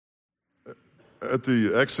at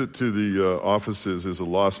the exit to the offices is a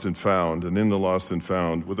lost and found, and in the lost and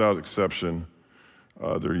found, without exception,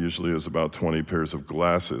 there usually is about 20 pairs of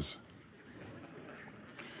glasses.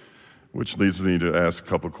 Which leads me to ask a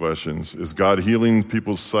couple questions. Is God healing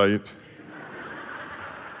people's sight?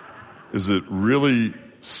 Is it really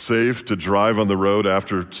safe to drive on the road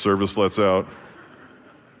after service lets out?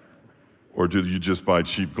 Or do you just buy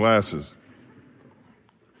cheap glasses?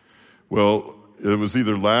 Well, it was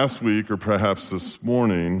either last week or perhaps this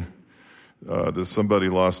morning that somebody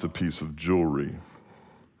lost a piece of jewelry.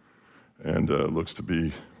 And it looks to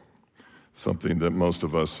be something that most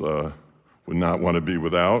of us would not want to be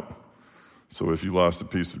without. So if you lost a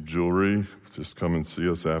piece of jewelry, just come and see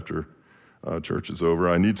us after church is over.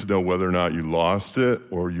 I need to know whether or not you lost it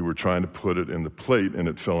or you were trying to put it in the plate and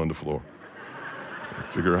it fell on the floor.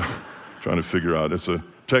 Trying to figure out. It's a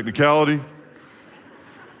technicality.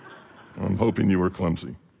 I'm hoping you were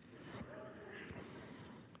clumsy.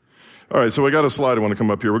 All right, so I got a slide I want to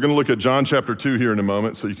come up here. We're going to look at John chapter 2 here in a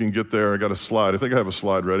moment so you can get there. I got a slide. I think I have a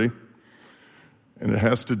slide ready. And it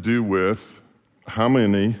has to do with how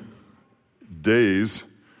many days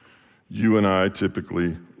you and I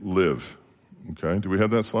typically live. Okay, do we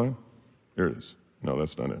have that slide? Here it is. No,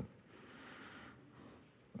 that's not it.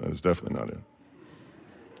 That is definitely not it.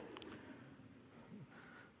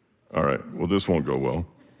 All right, well, this won't go well.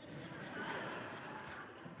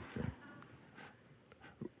 Okay.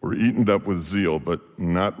 We're eaten up with zeal, but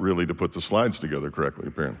not really to put the slides together correctly,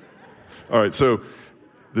 apparently. All right, so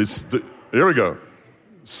there we go.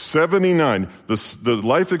 79. The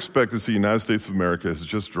life expectancy in the United States of America has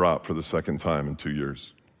just dropped for the second time in 2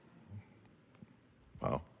 years.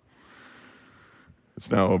 Wow.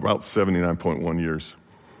 It's now about 79.1 years,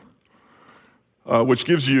 which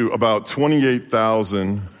gives you about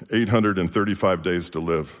 28,835 days to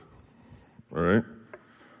live. All right?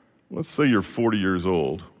 Let's say you're 40 years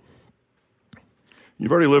old.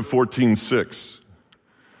 You've already lived 14.6.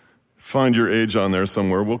 Find your age on there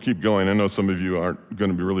somewhere. We'll keep going. I know some of you aren't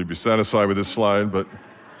going to really be satisfied with this slide, but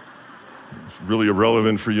it's really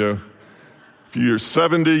irrelevant for you. If you're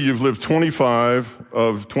 70, you've lived 25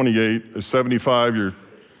 of 28. 75, you're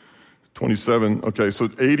 27. Okay, so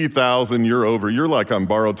 80,000, you're over. You're like on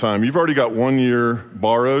borrowed time. You've already got 1 year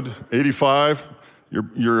borrowed. 85,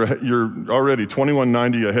 you're already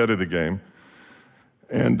 2190 ahead of the game.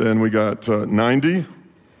 And then we got 90.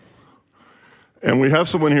 And we have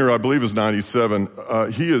someone here, I believe is 97.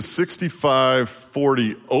 He is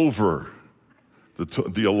 6540 over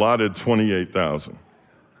the allotted 28,000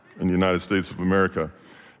 in the United States of America.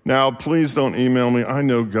 Now, please don't email me. I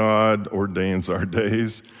know God ordains our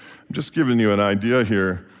days. I'm just giving you an idea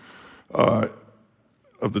here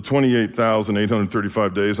of the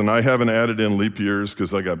 28,835 days. And I haven't added in leap years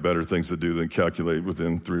because I got better things to do than calculate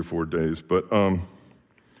within 3 or 4 days. But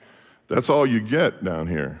that's all you get down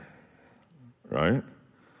here. Right?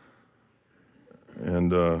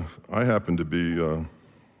 And I happen to be,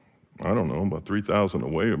 about 3,000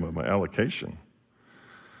 away with my allocation.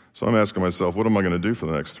 So I'm asking myself, what am I going to do for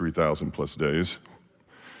the next 3,000 plus days?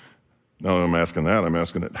 Now that I'm asking that, I'm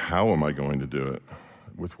asking it, how am I going to do it?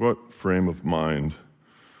 With what frame of mind?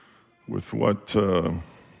 With what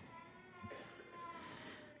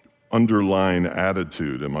underlying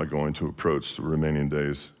attitude am I going to approach the remaining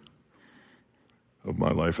days of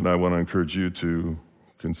my life? And I want to encourage you to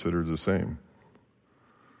consider the same.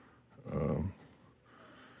 And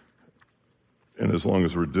as long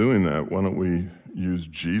as we're doing that, why don't we use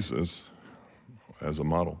Jesus as a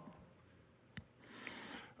model?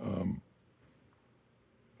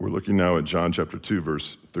 We're looking now at John chapter 2,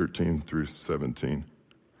 verse 13 through 17.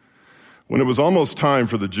 When it was almost time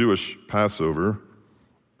for the Jewish Passover,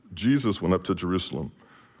 Jesus went up to Jerusalem.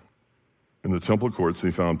 In the temple courts, he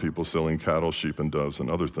found people selling cattle, sheep, and doves, and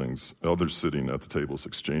other things, others sitting at the tables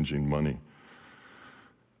exchanging money.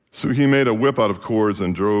 So he made a whip out of cords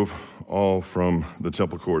and drove all from the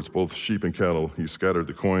temple courts, both sheep and cattle. He scattered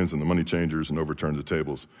the coins and the money changers and overturned the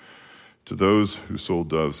tables. To those who sold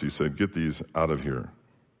doves, he said, "Get these out of here.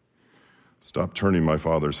 Stop turning my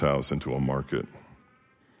Father's house into a market."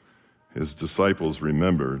 His disciples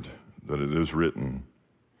remembered that it is written,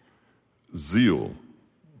 "Zeal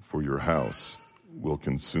for your house will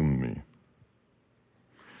consume me."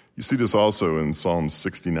 You see this also in Psalm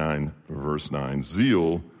 69, verse 9.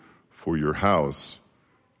 Zeal for your house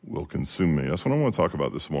will consume me. That's what I want to talk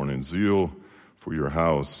about this morning. Zeal for your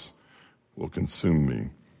house will consume me.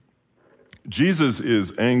 Jesus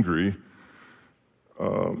is angry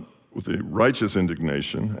with a righteous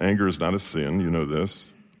indignation. Anger is not a sin, you know this.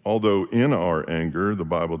 Although in our anger, the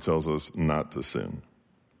Bible tells us not to sin.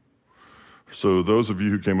 So those of you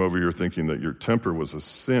who came over here thinking that your temper was a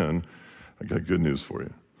sin, I got good news for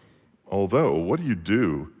you. Although, what do you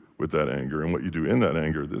do with that anger and what you do in that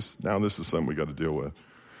anger, this is something we got to deal with.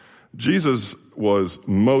 Jesus was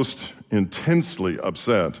most intensely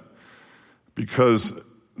upset because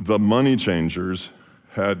the money changers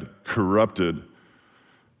had corrupted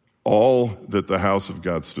all that the house of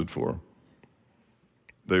God stood for.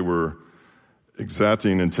 They were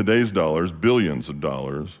exacting in today's dollars, billions of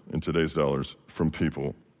dollars in today's dollars from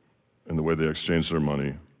people in the way they exchanged their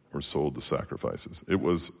money or sold the sacrifices. It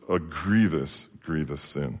was a grievous, grievous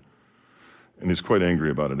sin. And he's quite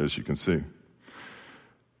angry about it, as you can see.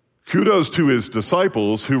 Kudos to his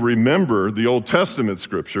disciples who remember the Old Testament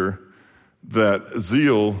scripture that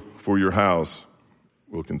zeal for your house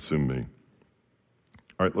will consume me.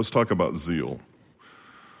 All right, let's talk about zeal.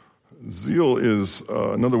 Zeal is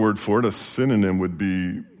another word for it. A synonym would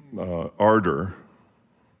be ardor.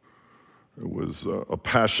 It was a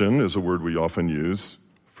passion is a word we often use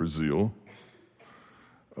for zeal.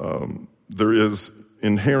 There is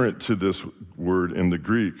inherent to this word in the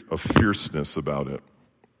Greek a fierceness about it.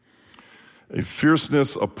 A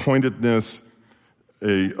fierceness, a pointedness,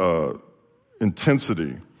 a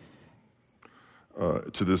intensity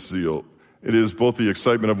to this zeal. It is both the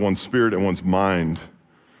excitement of one's spirit and one's mind.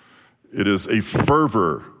 It is a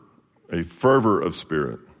fervor of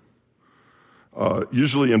spirit.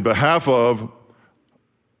 Usually in behalf of,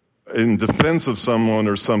 in defense of someone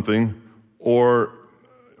or something, or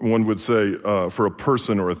one would say for a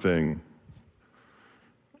person or a thing.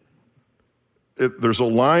 There's a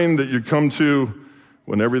line that you come to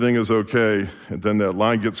when everything is okay, and then that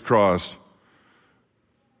line gets crossed,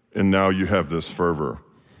 and now you have this fervor,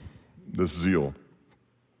 this zeal.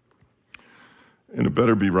 And it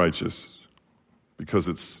better be righteous, because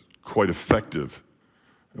it's quite effective,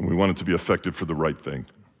 and we want it to be effective for the right thing.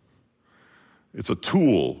 It's a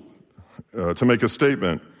tool to make a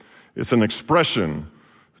statement. It's an expression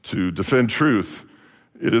to defend truth.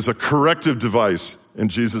 It is a corrective device, in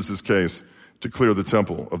Jesus' case, to clear the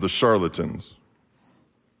temple of the charlatans.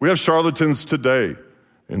 We have charlatans today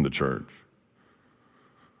in the church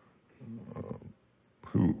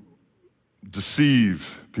who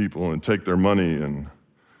deceive people and take their money and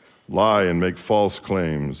lie and make false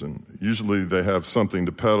claims. And usually they have something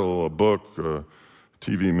to peddle, a book, a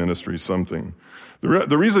TV ministry, something.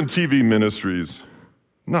 The reason TV ministries,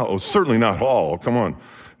 no, certainly not all, come on.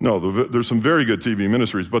 No, there's some very good TV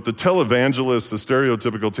ministries, but the televangelist, the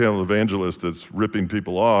stereotypical televangelist that's ripping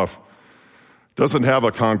people off, doesn't have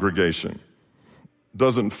a congregation,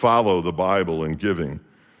 doesn't follow the Bible in giving,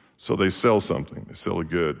 so they sell something. They sell a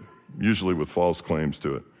good, usually with false claims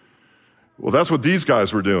to it. Well, that's what these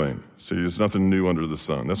guys were doing. See, there's nothing new under the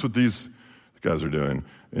sun. That's what these guys are doing,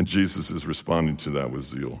 and Jesus is responding to that with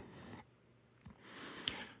zeal.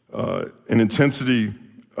 An intensity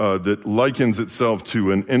that likens itself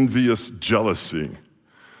to an envious jealousy.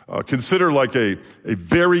 Consider like a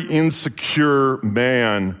very insecure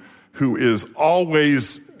man who is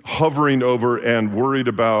always hovering over and worried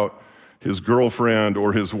about his girlfriend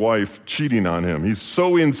or his wife cheating on him. He's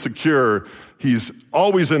so insecure, he's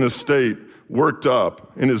always in a state worked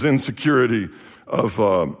up in his insecurity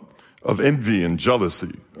of envy and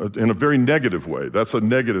jealousy in a very negative way. That's a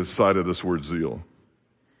negative side of this word zeal.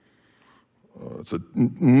 It's a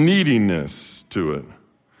neediness to it.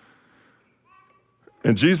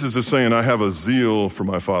 And Jesus is saying, I have a zeal for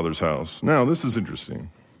my Father's house. Now, this is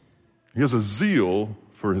interesting. He has a zeal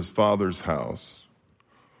for his Father's house.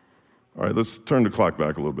 All right, let's turn the clock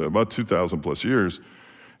back a little bit. About 2,000 plus years.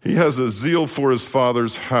 He has a zeal for his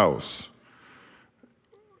Father's house.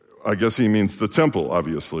 I guess he means the temple,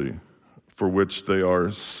 obviously, for which they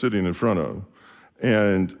are sitting in front of.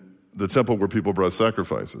 And the temple where people brought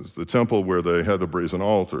sacrifices, the temple where they had the brazen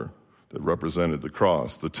altar that represented the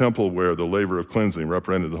cross, the temple where the laver of cleansing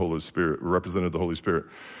represented the Holy Spirit,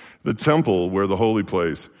 the temple where the holy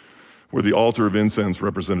place, where the altar of incense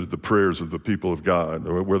represented the prayers of the people of God,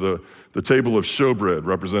 where the table of showbread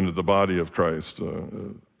represented the body of Christ,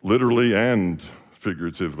 literally and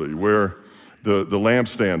figuratively, where the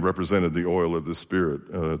lampstand represented the oil of the Spirit,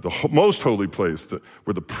 the most holy place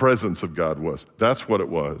where the presence of God was. That's what it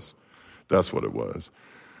was. That's what it was.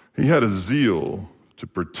 He had a zeal to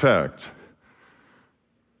protect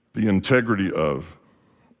the integrity of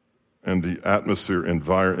and the atmosphere,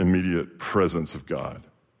 immediate presence of God.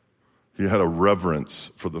 He had a reverence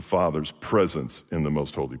for the Father's presence in the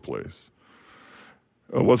most holy place.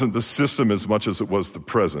 It wasn't the system as much as it was the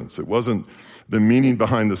presence. It wasn't the meaning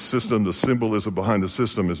behind the system, the symbolism behind the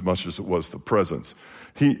system as much as it was the presence.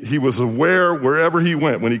 He was aware wherever he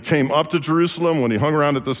went. When he came up to Jerusalem, when he hung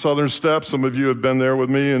around at the southern steps, some of you have been there with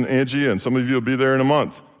me and Angie, and some of you will be there in a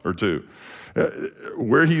month or two.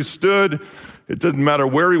 Where he stood, it didn't matter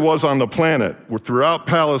where he was on the planet. Throughout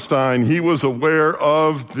Palestine, he was aware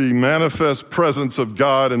of the manifest presence of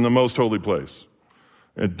God in the most holy place.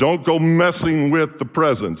 And don't go messing with the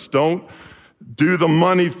presence. Don't do the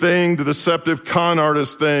money thing, the deceptive con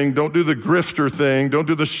artist thing. Don't do the grifter thing. Don't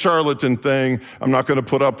do the charlatan thing. I'm not going to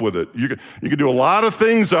put up with it. You can do a lot of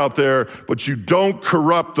things out there, but you don't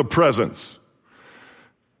corrupt the presence.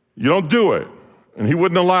 You don't do it. And he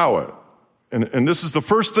wouldn't allow it. And this is the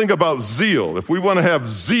first thing about zeal. If we want to have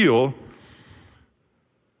zeal,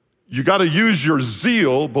 you got to use your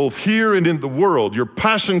zeal both here and in the world, your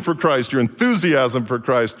passion for Christ, your enthusiasm for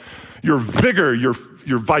Christ, your vigor, your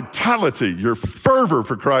vitality, your fervor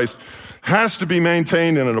for Christ has to be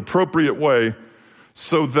maintained in an appropriate way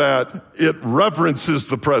so that it reverences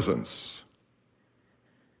the presence.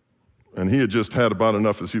 And he had just had about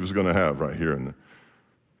enough as he was going to have right here and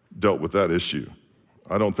dealt with that issue.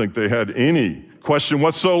 I don't think they had any question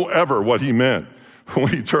whatsoever what he meant when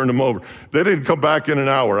he turned them over. They didn't come back in an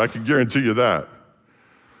hour, I can guarantee you that.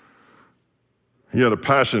 He had a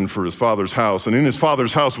passion for his father's house, and in his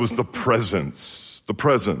father's house was the presence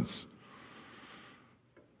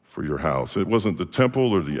for your house. It wasn't the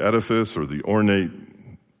temple or the edifice or the ornate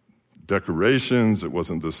decorations. It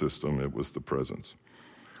wasn't the system. It was the presence.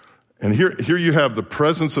 And here you have the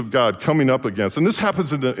presence of God coming up against, and this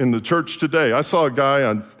happens in the church today. I saw a guy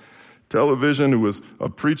on television who was a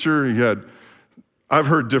preacher. I've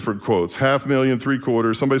heard different quotes, $500,000,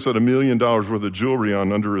 $750,000. Somebody said $1 million worth of jewelry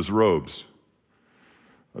on under his robes.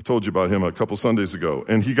 I told you about him a couple Sundays ago.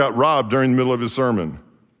 And he got robbed during the middle of his sermon.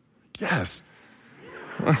 Yes.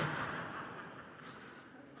 And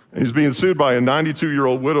he's being sued by a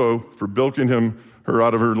 92-year-old widow for bilking her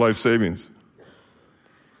out of her life savings.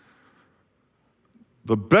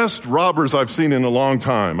 The best robbers I've seen in a long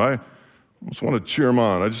time. I just want to cheer them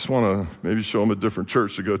on. I just want to maybe show them a different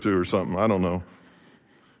church to go to or something. I don't know.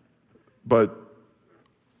 But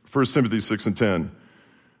 1 Timothy 6:10,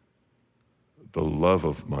 the love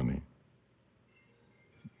of money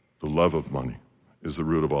is the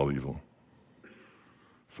root of all evil.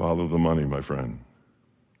 Follow the money, my friend.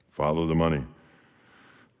 Follow the money.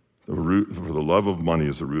 For the love of money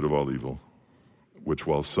is the root of all evil, which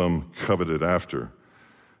while some coveted after,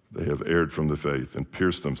 they have erred from the faith and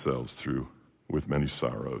pierced themselves through with many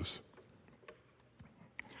sorrows.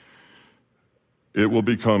 It will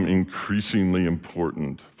become increasingly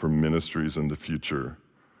important for ministries in the future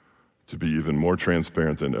to be even more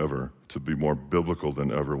transparent than ever, to be more biblical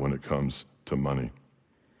than ever when it comes to money.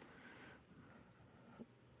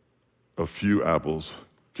 A few apples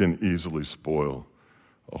can easily spoil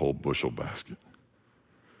a whole bushel basket.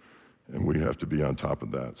 And we have to be on top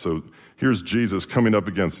of that. So here's Jesus coming up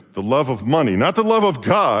against the love of money, not the love of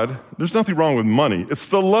God. There's nothing wrong with money. It's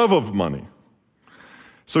the love of money.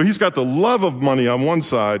 So he's got the love of money on one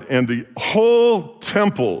side and the whole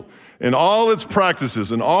temple and all its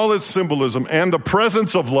practices and all its symbolism and the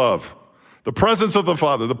presence of love. The presence of the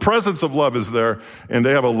Father, the presence of love is there, and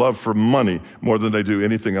they have a love for money more than they do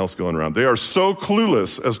anything else going around. They are so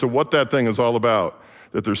clueless as to what that thing is all about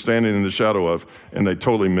that they're standing in the shadow of, and they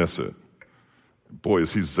totally miss it. Boy,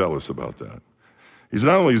 is he zealous about that. He's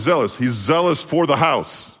not only zealous, he's zealous for the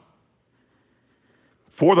house.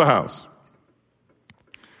 For the house.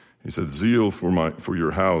 He said, zeal for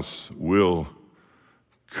your house will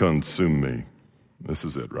consume me. This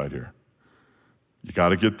is it right here. You got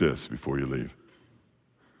to get this before you leave.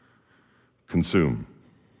 Consume.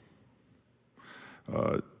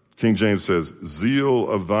 King James says, zeal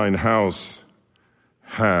of thine house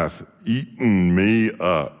hath eaten me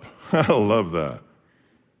up. I love that.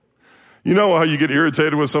 You know how you get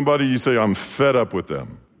irritated with somebody? You say, I'm fed up with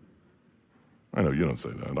them. I know you don't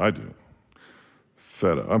say that. I do.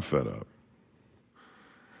 Fed up. I'm fed up.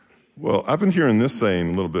 Well, I've been hearing this saying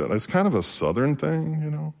a little bit. It's kind of a southern thing, you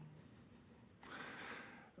know.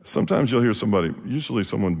 Sometimes you'll hear somebody, usually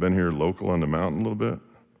someone been here local on the mountain a little bit.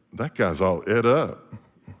 That guy's all ed up.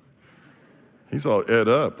 He's all ed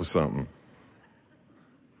up with something.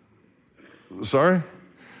 Sorry?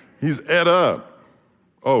 He's ed up.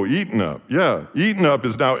 Oh, eaten up. Yeah, eaten up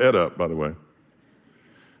is now ed up, by the way.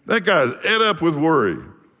 That guy's ed up with worry.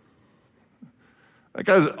 That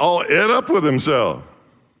guy's all ed up with himself.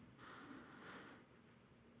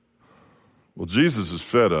 Well, Jesus is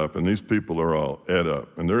fed up, and these people are all ed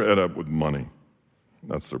up, and they're ed up with money.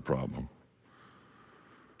 That's their problem.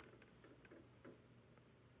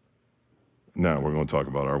 Now we're going to talk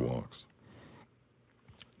about our walks.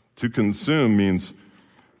 To consume means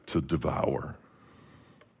to devour,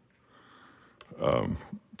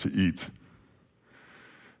 to eat.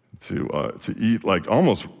 To eat like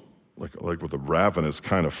almost like with a ravenous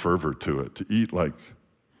kind of fervor to it. To eat like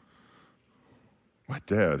my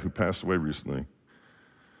dad, who passed away recently,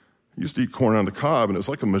 he used to eat corn on the cob, and it was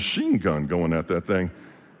like a machine gun going at that thing.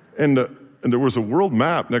 And there was a world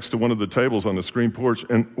map next to one of the tables on the screen porch.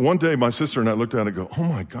 And one day, my sister and I looked at it and go, oh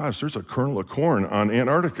my gosh, there's a kernel of corn on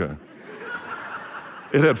Antarctica.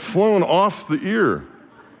 It had flown off the ear.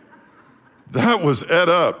 That was Ed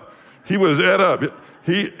up. He was Ed up.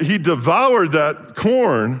 He devoured that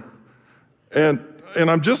corn, and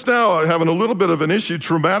I'm just now having a little bit of an issue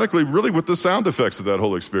traumatically, really, with the sound effects of that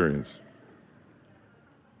whole experience.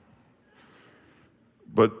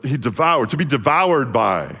 But he devoured, to be devoured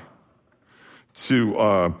by.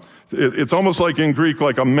 It's almost like in Greek,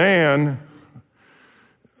 like a man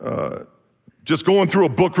just going through a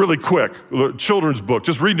book really quick, a children's book,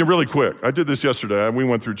 just reading it really quick. I did this yesterday. We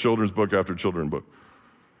went through children's book after children's book.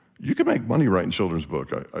 You can make money writing children's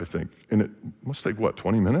book, I think. And it must take,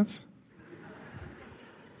 20 minutes?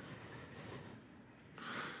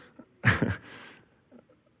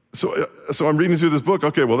 So I'm reading through this book.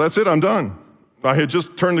 Okay, well, that's it. I'm done. I had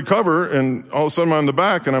just turned the cover, and all of a sudden I'm on the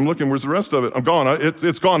back, and I'm looking, where's the rest of it? I'm gone.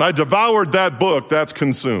 It's gone. I devoured that book. That's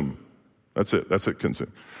consume. That's it.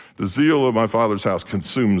 Consume. The zeal of my Father's house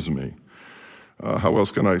consumes me. How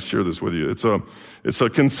else can I share this with you? It's a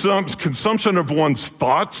consumption of one's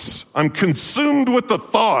thoughts. I'm consumed with the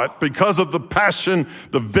thought because of the passion,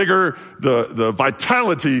 the vigor, the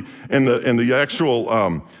vitality, and the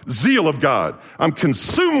actual zeal of God. I'm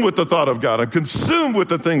consumed with the thought of God. I'm consumed with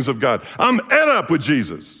the things of God. I'm ed up with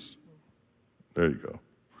Jesus. There you go.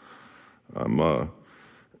 I'm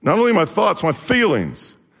not only my thoughts, my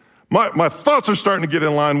feelings. My thoughts are starting to get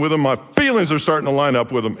in line with them. My feelings are starting to line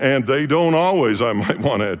up with them. And they don't always, I might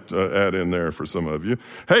want to add in there for some of you.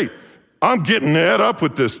 Hey, I'm getting ed up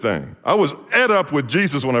with this thing. I was ed up with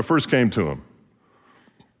Jesus when I first came to him.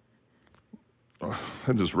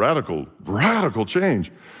 Had this radical change.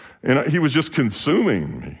 And he was just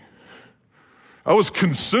consuming me. I was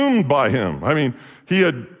consumed by him. I mean, he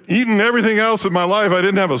had eaten everything else in my life. I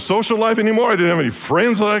didn't have a social life anymore. I didn't have any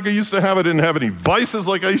friends like I used to have. I didn't have any vices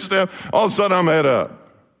like I used to have. All of a sudden, I'm ed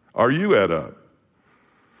up. Are you ed up?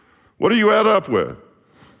 What are you ed up with?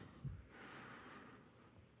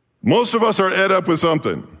 Most of us are ed up with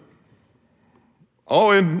something. Oh,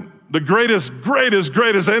 and the greatest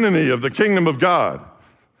enemy of the kingdom of God,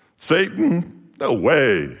 Satan? No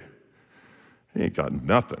way. He ain't got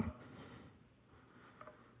nothing.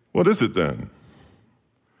 What is it then?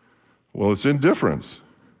 Well, it's indifference.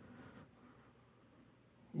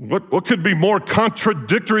 What could be more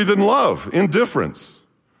contradictory than love? Indifference.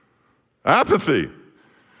 Apathy.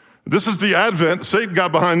 This is the Advent. Satan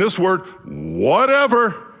got behind this word,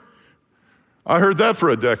 whatever. I heard that for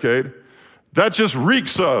a decade. That just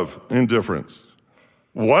reeks of indifference.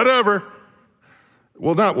 Whatever.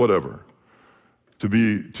 Well, not whatever. To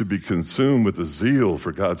be consumed with the zeal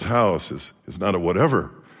for God's house is not a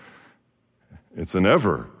whatever. It's an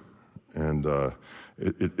ever. And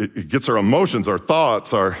it gets our emotions, our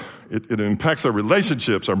thoughts, it impacts our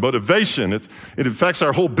relationships, our motivation. It affects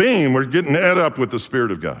our whole being. We're getting ed up with the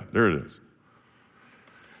Spirit of God. There it is.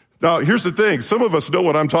 Now, here's the thing. Some of us know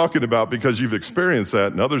what I'm talking about because you've experienced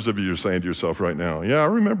that, and others of you are saying to yourself right now, yeah, I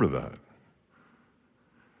remember that.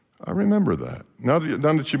 I remember that. Now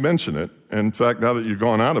that you mention it, and in fact, now that you've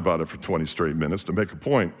gone on about it for 20 straight minutes to make a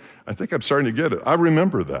point, I think I'm starting to get it. I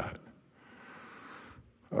remember that.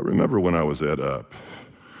 I remember when I was ed up.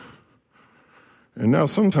 And now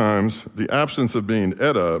sometimes the absence of being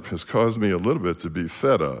ed up has caused me a little bit to be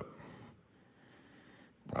fed up.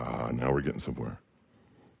 Now we're getting somewhere.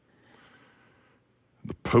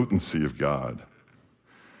 The potency of God.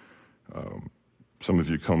 Some of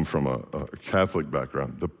you come from a Catholic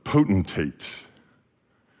background. The potentate.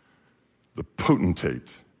 The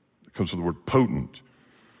potentate. It comes from the word potent.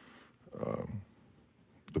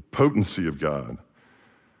 The potency of God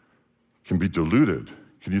can be diluted.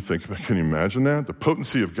 Can you imagine that? The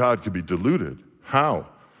potency of God can be diluted. How?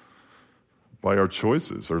 By our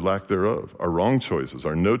choices or lack thereof, our wrong choices,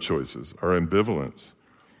 our no choices, our ambivalence.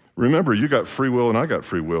 Remember, you got free will and I got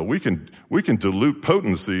free will. We can dilute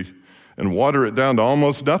potency and water it down to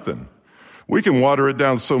almost nothing. We can water it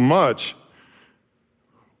down so much,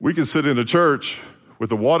 we can sit in a church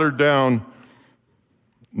with a watered down,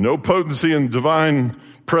 no potency and divine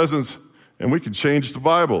presence, and we can change the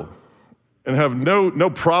Bible and have no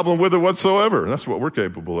problem with it whatsoever. That's what we're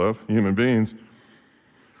capable of, human beings.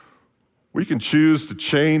 We can choose to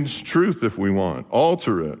change truth if we want,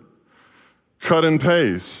 alter it, cut and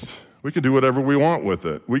paste. We can do whatever we want with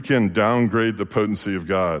it. We can downgrade the potency of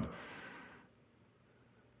God.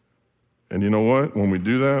 And you know what? When we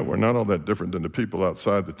do that, we're not all that different than the people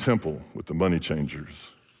outside the temple with the money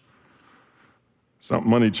changers. It's not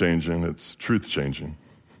money changing, it's truth changing.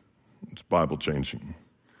 It's Bible changing.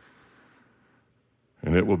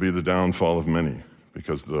 And it will be the downfall of many,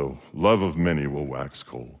 because the love of many will wax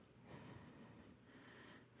cold.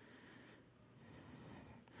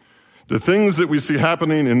 The things that we see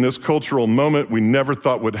happening in this cultural moment we never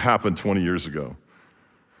thought would happen 20 years ago.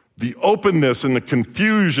 The openness and the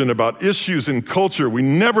confusion about issues in culture we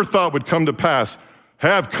never thought would come to pass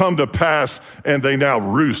have come to pass, and they now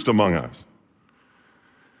roost among us.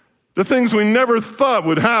 The things we never thought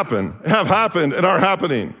would happen have happened and are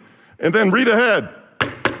happening. And then read ahead.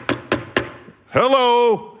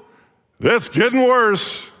 Hello, that's getting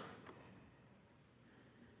worse.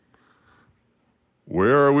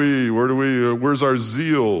 Where are we? Where's our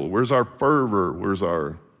zeal? Where's our fervor? Where's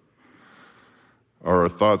our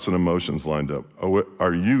thoughts and emotions lined up?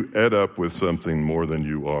 Are you ed up with something more than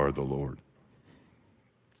you are the Lord?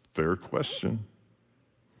 Fair question.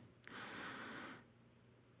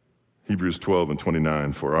 Hebrews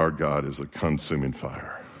 12:29, for our God is a consuming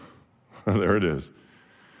fire. There it is.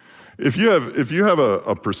 If you have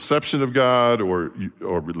a perception of God or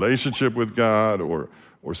relationship with God or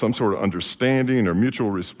some sort of understanding or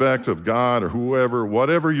mutual respect of God or whoever,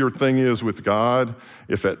 whatever your thing is with God,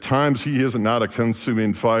 if at times he is not a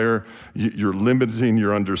consuming fire, you're limiting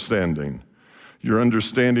your understanding. Your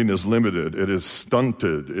understanding is limited. It is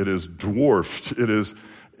stunted. It is dwarfed. It is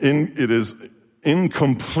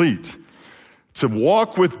incomplete. To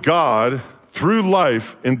walk with God through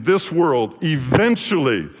life in this world,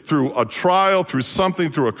 eventually through a trial, through something,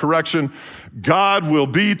 through a correction, God will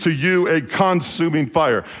be to you a consuming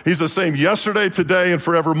fire. He's the same yesterday, today, and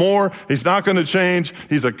forevermore. He's not going to change.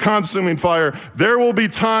 He's a consuming fire. There will be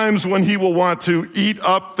times when he will want to eat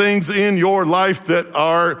up things in your life that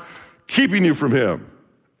are keeping you from him.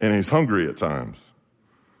 And he's hungry at times.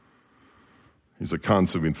 He's a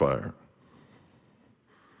consuming fire.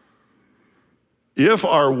 If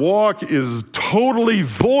our walk is totally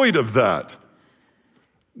void of that,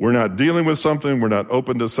 we're not dealing with something, we're not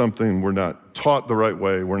open to something, we're not taught the right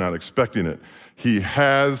way, we're not expecting it. He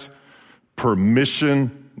has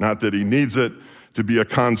permission, not that he needs it, to be a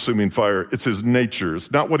consuming fire. It's his nature.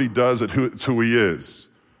 It's not what he does, it's who he is.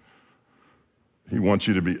 He wants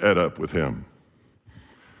you to be ed up with him.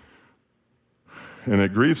 And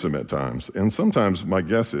it grieves him at times. And sometimes my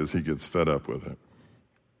guess is he gets fed up with it.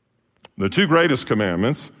 The two greatest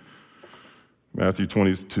commandments, Matthew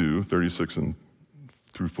 22:36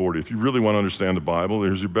 through 40. If you really want to understand the Bible,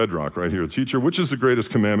 there's your bedrock right here. Teacher, which is the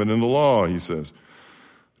greatest commandment in the law? He says.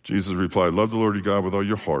 Jesus replied, love the Lord your God with all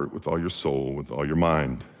your heart, with all your soul, with all your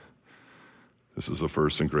mind. This is the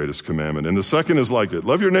first and greatest commandment. And the second is like it.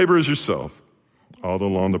 Love your neighbor as yourself. All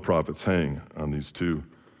along the prophets hang on these two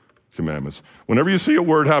commandments. Whenever you see a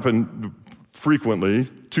word happen frequently,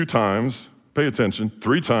 2 times, pay attention.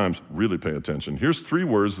 3 times, really pay attention. Here's 3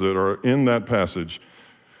 words that are in that passage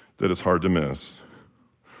that is hard to miss.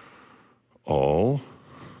 All,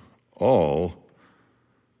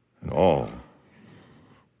 and all.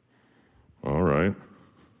 All right.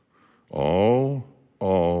 All.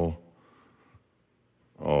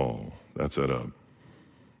 That's it up.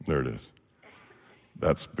 There it is.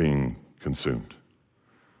 That's being consumed.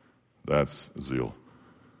 That's zeal.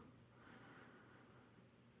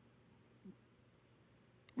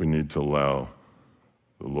 We need to allow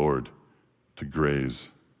the Lord to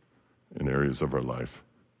graze in areas of our life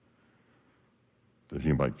that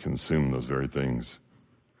he might consume those very things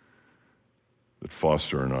that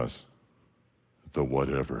foster in us the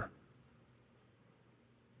whatever.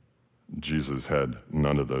 Jesus had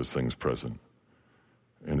none of those things present,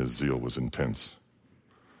 and his zeal was intense.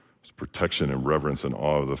 His protection and reverence and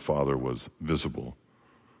awe of the Father was visible.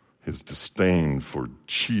 His disdain for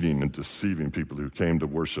cheating and deceiving people who came to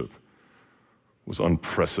worship was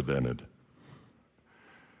unprecedented.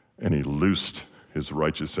 And he loosed his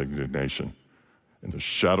righteous indignation in the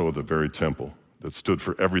shadow of the very temple that stood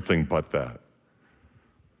for everything but that.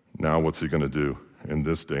 Now what's he going to do in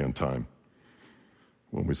this day and time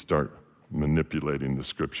when we start manipulating the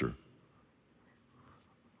scripture?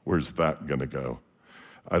 Where's that going to go?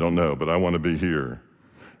 I don't know, but I want to be here.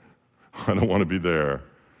 I don't want to be there.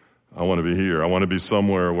 I want to be here. I want to be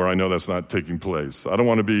somewhere where I know that's not taking place. I don't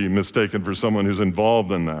want to be mistaken for someone who's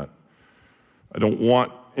involved in that. I don't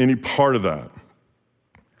want any part of that.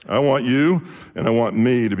 I want you and I want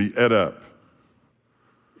me to be ed up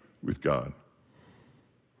with God.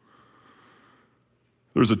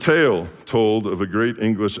 There's a tale told of a great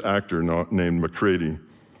English actor named Macready.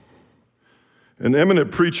 An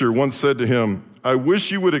eminent preacher once said to him, "I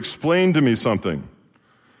wish you would explain to me something."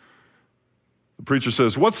 The preacher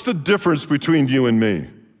says, "What's the difference between you and me?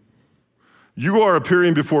 You are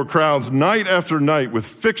appearing before crowds night after night with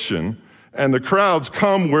fiction, and the crowds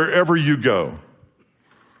come wherever you go.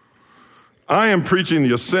 I am preaching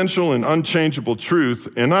the essential and unchangeable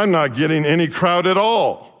truth, and I'm not getting any crowd at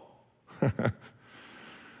all."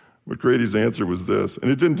 Macready's answer was this,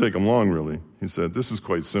 and it didn't take him long, really. He said, "This is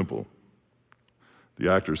quite simple."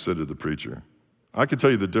 The actor said to the preacher, "I can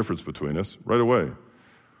tell you the difference between us right away.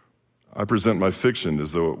 I present my fiction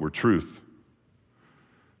as though it were truth.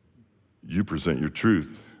 You present your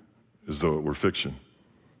truth as though it were fiction."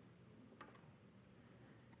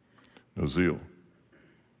 No zeal,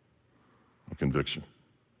 no conviction,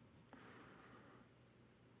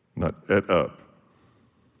 not et up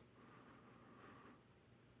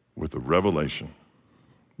with the revelation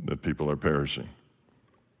that people are perishing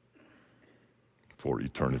for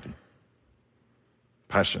eternity.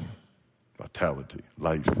 Passion, vitality,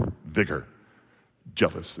 life, vigor,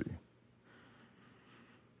 jealousy.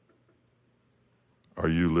 Are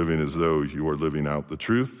you living as though you are living out the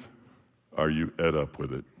truth? Are you et up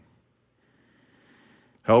with it?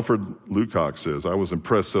 Halford Lukács says, "I was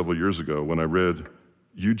impressed several years ago when I read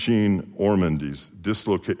Eugene Ormandy's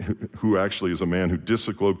who actually is a man who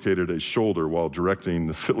dislocated a shoulder while directing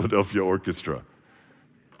the Philadelphia Orchestra."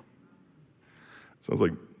 Sounds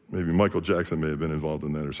like maybe Michael Jackson may have been involved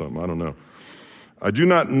in that or something. I don't know.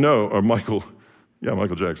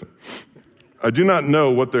 Michael Jackson. "I do not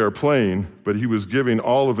know what they are playing, but he was giving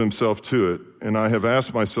all of himself to it, and I have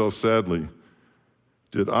asked myself sadly,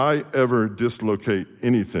 did I ever dislocate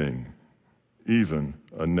anything, even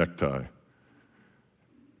a necktie?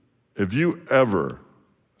 Have you ever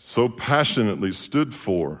so passionately stood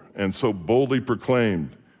for and so boldly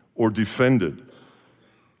proclaimed or defended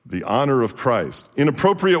the honor of Christ in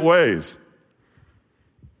appropriate ways?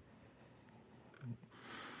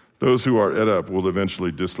 Those who are et up will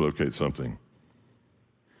eventually dislocate something.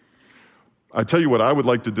 I tell you what I would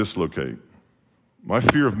like to dislocate: my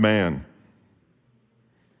fear of man.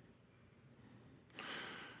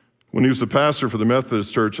 When he was the pastor for the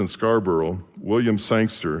Methodist Church in Scarborough, William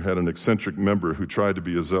Sangster had an eccentric member who tried to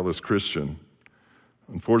be a zealous Christian.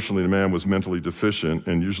 Unfortunately, the man was mentally deficient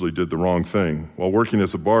and usually did the wrong thing. While working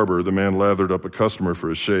as a barber, the man lathered up a customer for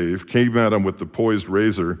a shave, came at him with the poised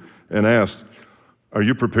razor, and asked, "Are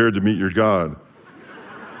you prepared to meet your God?"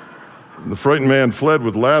 The frightened man fled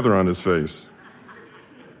with lather on his face.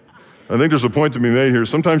 I think there's a point to be made here.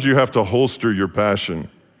 Sometimes you have to holster your passion.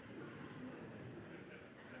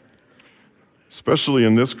 Especially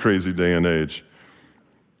in this crazy day and age,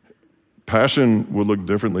 passion will look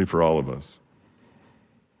differently for all of us.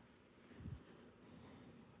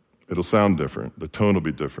 It'll sound different. The tone will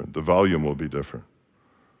be different. The volume will be different.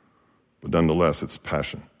 But nonetheless, it's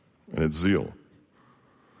passion and it's zeal.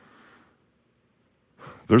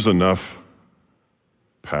 There's enough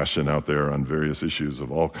passion out there on various issues of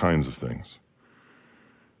all kinds of things.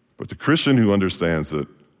 But the Christian who understands that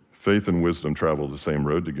faith and wisdom travel the same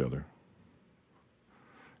road together,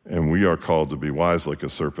 and we are called to be wise like a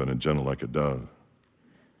serpent and gentle like a dove,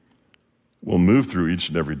 will move through each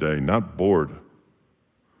and every day, not bored,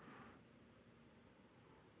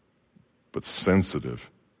 but sensitive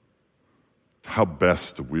to how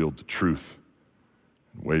best to wield the truth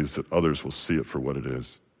in ways that others will see it for what it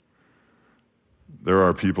is. There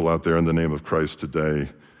are people out there in the name of Christ today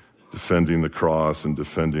defending the cross and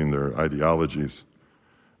defending their ideologies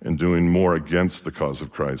and doing more against the cause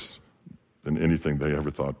of Christ than anything they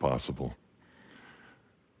ever thought possible.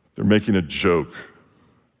 They're making a joke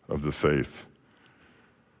of the faith.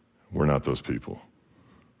 We're not those people.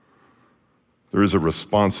 There is a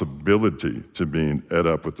responsibility to being et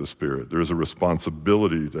up with the Spirit. There is a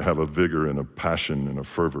responsibility to have a vigor and a passion and a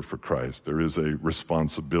fervor for Christ. There is a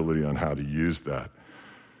responsibility on how to use that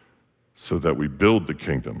so that we build the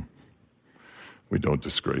kingdom. We don't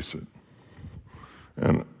disgrace it.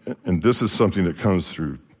 And this is something that comes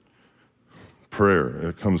through prayer.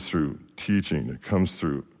 It comes through teaching. It comes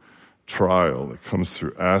through trial. It comes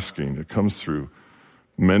through asking. It comes through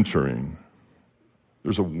mentoring.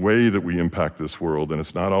 There's a way that we impact this world, and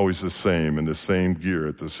it's not always the same in the same gear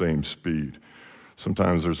at the same speed.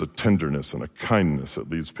 Sometimes there's a tenderness and a kindness that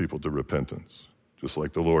leads people to repentance, just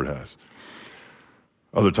like the Lord has.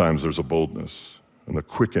 Other times there's a boldness and a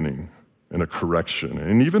quickening and a correction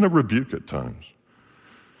and even a rebuke at times.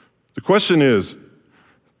 The question is,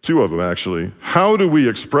 two of them actually, how do we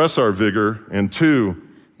express our vigor? And two,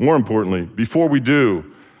 More importantly, before we do,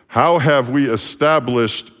 how have we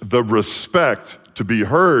established the respect to be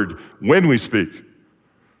heard when we speak?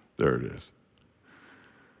 There it is.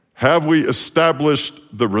 Have we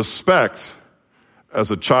established the respect as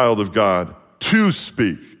a child of God to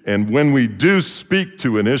speak? And when we do speak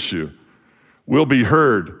to an issue, we'll be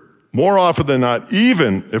heard more often than not,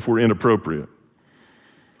 even if we're inappropriate.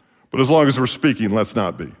 But as long as we're speaking, let's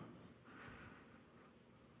not be.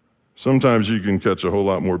 Sometimes you can catch a whole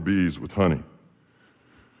lot more bees with honey.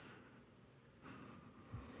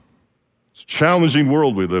 It's a challenging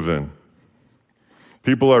world we live in.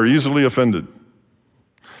 People are easily offended.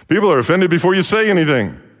 People are offended before you say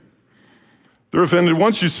anything. They're offended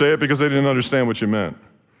once you say it because they didn't understand what you meant.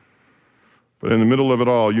 But in the middle of it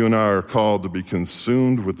all, you and I are called to be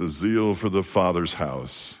consumed with the zeal for the Father's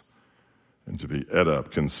house and to be ed up,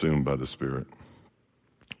 consumed by the Spirit.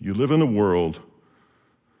 You live in a world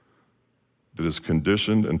that is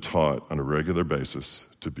conditioned and taught on a regular basis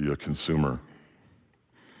to be a consumer.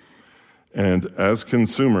 And as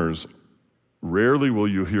consumers, rarely will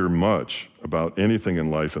you hear much about anything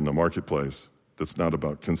in life in the marketplace that's not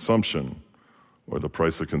about consumption or the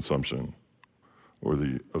price of consumption or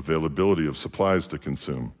the availability of supplies to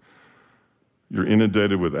consume. You're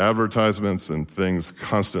inundated with advertisements and things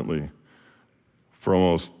constantly. For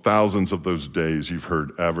almost thousands of those days, you've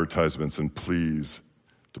heard advertisements and pleas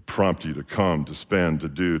to prompt you to come, to spend, to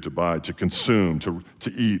do, to buy, to consume, to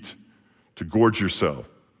eat, to gorge yourself.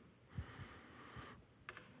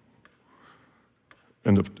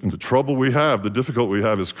 And the trouble we have, the difficulty we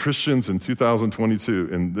have as Christians in 2022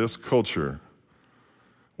 in this culture,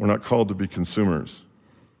 we're not called to be consumers.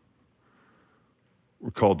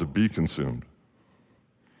 We're called to be consumed.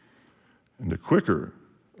 And the quicker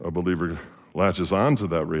a believer latches onto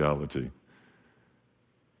that reality,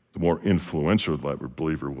 the more influential that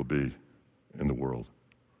believer will be in the world.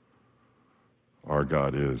 Our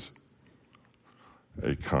God is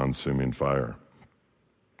a consuming fire.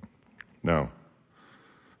 Now,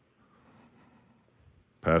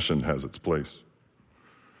 passion has its place.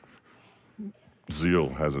 Zeal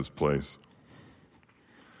has its place.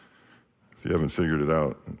 If you haven't figured it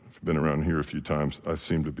out, if you've been around here a few times, I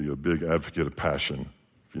seem to be a big advocate of passion,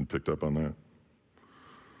 if you picked up on that.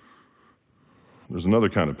 There's another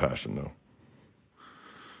kind of passion, though.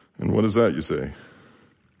 And what is that, you say?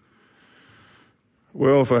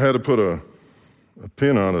 Well, if I had to put a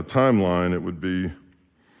pin on a timeline, it would be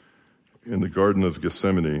in the Garden of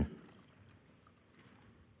Gethsemane.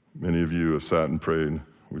 Many of you have sat and prayed.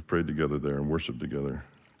 We've prayed together there and worshiped together.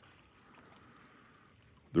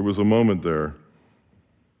 There was a moment there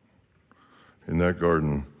in that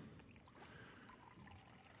garden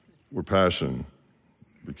where passion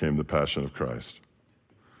became the passion of Christ.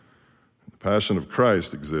 The passion of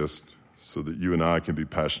Christ exists so that you and I can be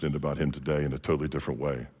passionate about him today in a totally different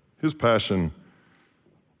way. His passion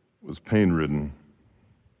was pain-ridden.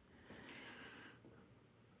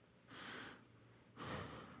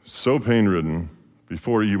 So pain-ridden,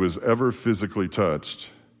 before he was ever physically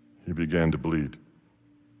touched, he began to bleed.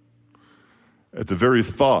 At the very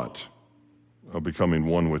thought of becoming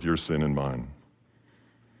one with your sin and mine.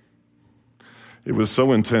 It was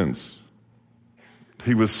so intense.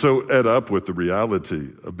 He was so ed up with the reality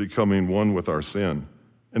of becoming one with our sin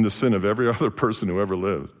and the sin of every other person who ever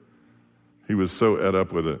lived. He was so ed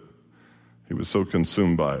up with it. He was so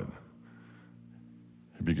consumed by it.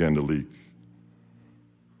 He began to leak.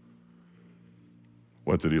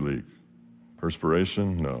 What did he leak?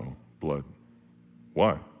 Perspiration? No. Blood.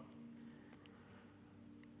 Why?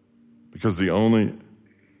 Because the only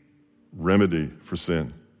remedy for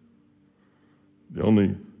sin, the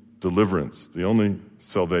only deliverance, the only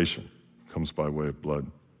salvation comes by way of blood.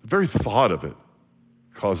 The very thought of it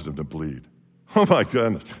caused him to bleed. Oh my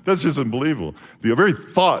goodness, that's just unbelievable. The very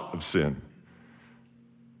thought of sin.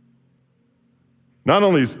 Not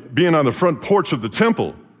only being on the front porch of the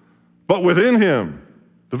temple, but within him,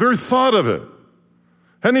 the very thought of it.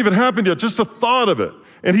 Hadn't even happened yet, just the thought of it.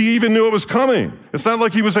 And he even knew it was coming. It's not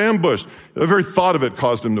like he was ambushed. The very thought of it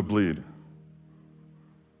caused him to bleed.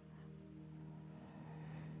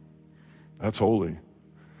 That's holy.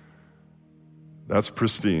 That's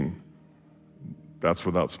pristine. That's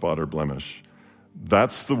without spot or blemish.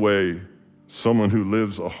 That's the way someone who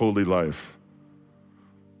lives a holy life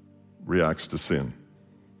reacts to sin.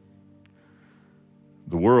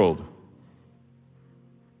 The world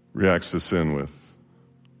reacts to sin with,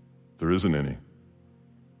 there isn't any.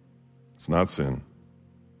 It's not sin.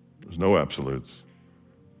 There's no absolutes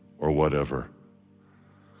or whatever.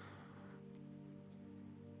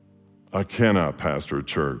 I cannot pastor a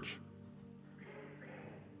church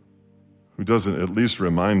who doesn't at least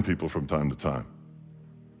remind people from time to time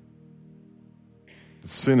that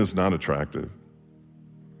sin is not attractive.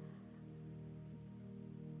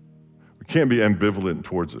 We can't be ambivalent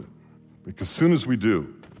towards it, because as soon as we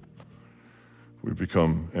do, we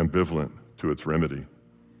become ambivalent to its remedy.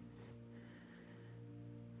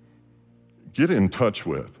 Get in touch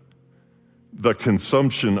with the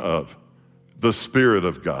consumption of the Spirit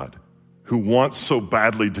of God, who wants so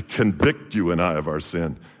badly to convict you and I of our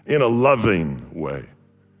sin in a loving way,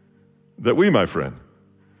 that we, my friend,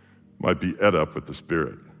 might be ed up with the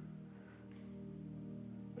Spirit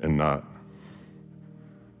and not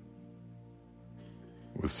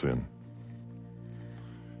with sin.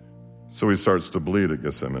 So he starts to bleed at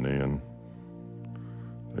Gethsemane, and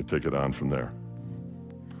they take it on from there.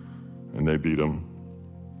 And they beat him,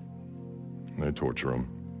 and they torture him.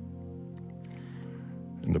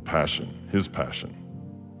 And the passion, his passion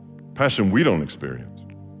we don't experience,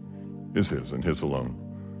 is his and his alone.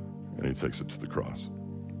 And he takes it to the cross.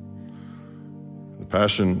 The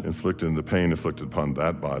passion inflicted and the pain inflicted upon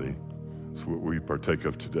that body is what we partake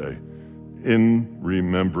of today, in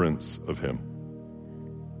remembrance of him.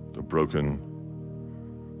 The broken,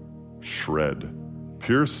 shred,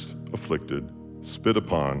 pierced, afflicted, spit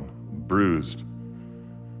upon, bruised,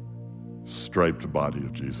 striped body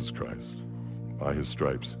of Jesus Christ. By his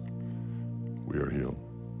stripes, we are healed.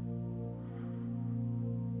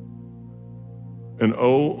 And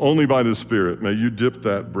only by the Spirit may you dip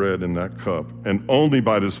that bread in that cup, and only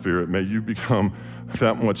by the Spirit may you become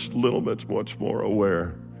that much more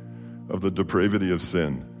aware of the depravity of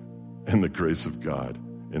sin and the grace of God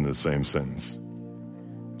in the same sentence.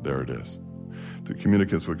 There it is. The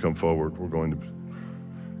communicants would come forward. We're going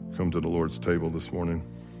to come to the Lord's table this morning.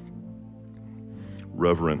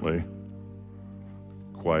 Reverently,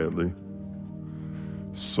 quietly,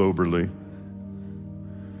 soberly,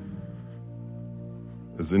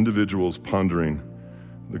 as individuals pondering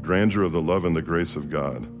the grandeur of the love and the grace of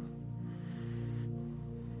God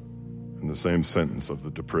in the same sentence of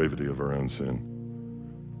the depravity of our own sin.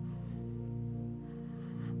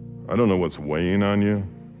 I don't know what's weighing on you,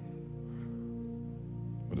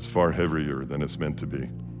 but it's far heavier than it's meant to be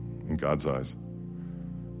in God's eyes.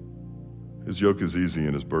 His yoke is easy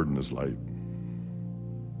and his burden is light.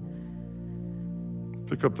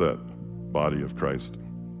 Pick up that body of Christ,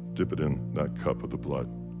 dip it in that cup of the blood,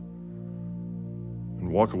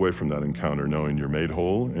 and walk away from that encounter knowing you're made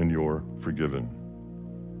whole and you're forgiven.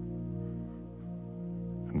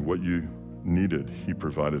 And what you needed, he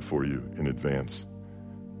provided for you in advance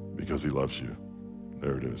because he loves you.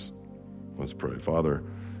 There it is. Let's pray. Father,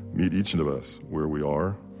 meet each of us where we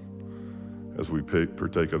are as we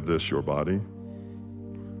partake of this, your body,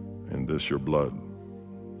 and this, your blood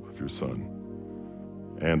of your Son.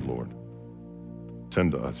 And Lord,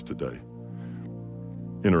 tend to us today.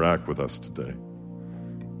 Interact with us today.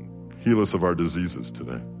 Heal us of our diseases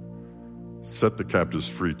today. Set the captives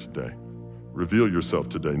free today. Reveal yourself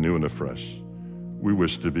today, new and afresh. We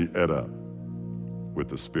wish to be ed up with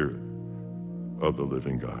the Spirit of the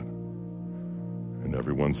living God. And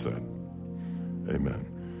everyone said, amen.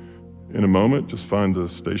 In a moment, just find the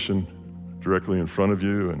station directly in front of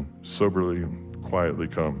you and soberly and quietly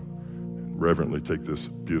come and reverently take this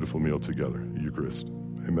beautiful meal together, Eucharist.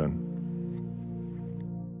 Amen.